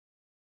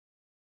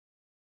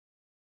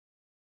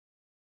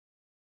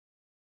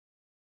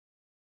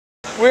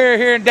We're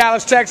here in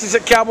Dallas, Texas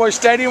at Cowboy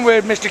Stadium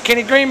with Mr.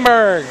 Kenney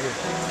Greenberg.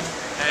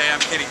 Hey, I'm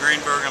Kenney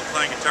Greenberg. I'm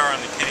playing guitar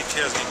on the Kenny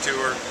Chesney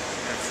tour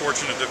and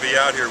fortunate to be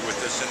out here with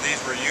us. And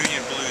these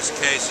reunion blues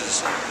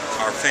cases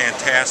are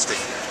fantastic.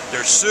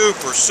 They're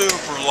super,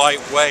 super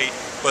lightweight,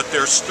 but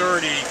they're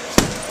sturdy.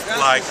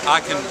 Like,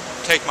 I can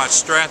take my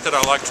Strat that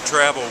I like to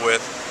travel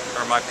with,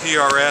 or my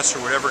PRS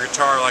or whatever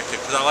guitar I like to,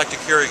 because I like to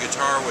carry a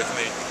guitar with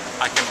me.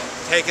 I can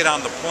take it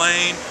on the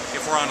plane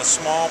if we're on a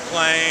small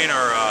plane,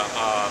 or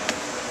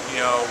you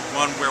know,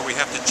 one where we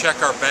have to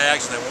check our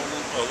bags and they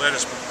won't let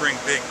us bring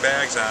big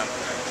bags on.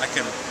 I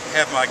can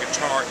have my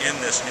guitar in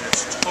this and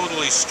it's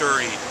totally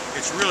sturdy.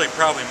 It's really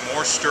probably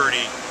more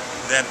sturdy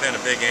than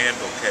a big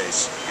anvil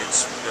case.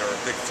 Or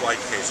a big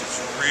flight case. It's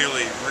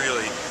really,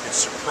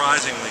 it's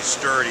surprisingly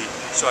sturdy.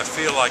 So I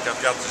feel like I've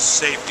got this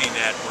safety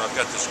net where I've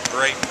got this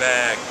great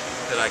bag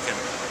that I can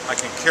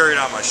carry it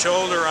on my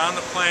shoulder on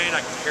the plane. I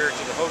can carry it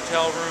to the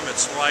hotel room.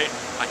 It's light.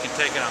 I can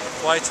take it on the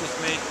flights with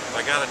me. If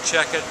I got to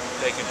check it,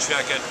 they can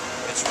check it.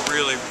 It's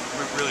really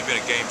been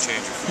a game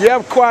changer for me. You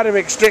have quite an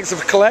extensive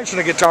collection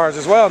of guitars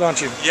as well,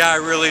 don't you? Yeah, I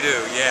really do.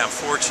 Yeah, I'm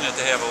fortunate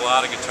to have a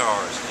lot of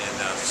guitars, and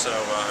so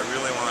I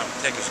really want to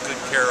take as good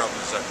care of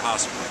them as I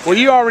possibly can. Well,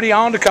 you already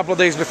owned a couple of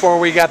these before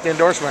we got the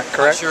endorsement,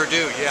 correct? I sure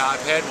do. Yeah,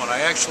 I've had one.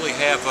 I actually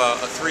have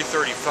a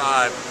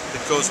 335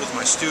 that goes with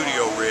my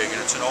studio rig, and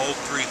it's an old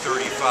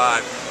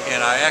 335.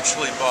 And I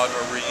actually bought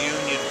a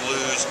Reunion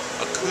Blues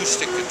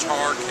acoustic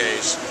guitar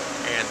case,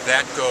 and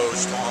that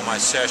goes to all my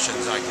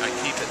sessions. I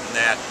keep it in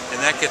that, and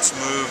that gets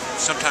moved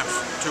sometimes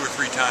 2 or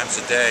 3 times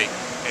a day.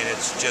 And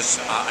it's just,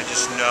 I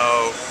just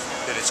know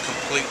that it's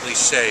completely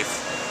safe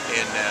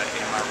in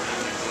my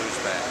Reunion Blues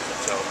bag.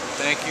 So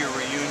thank you,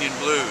 Reunion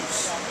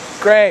Blues.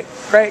 Great,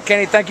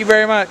 Kenny. Thank you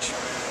very much.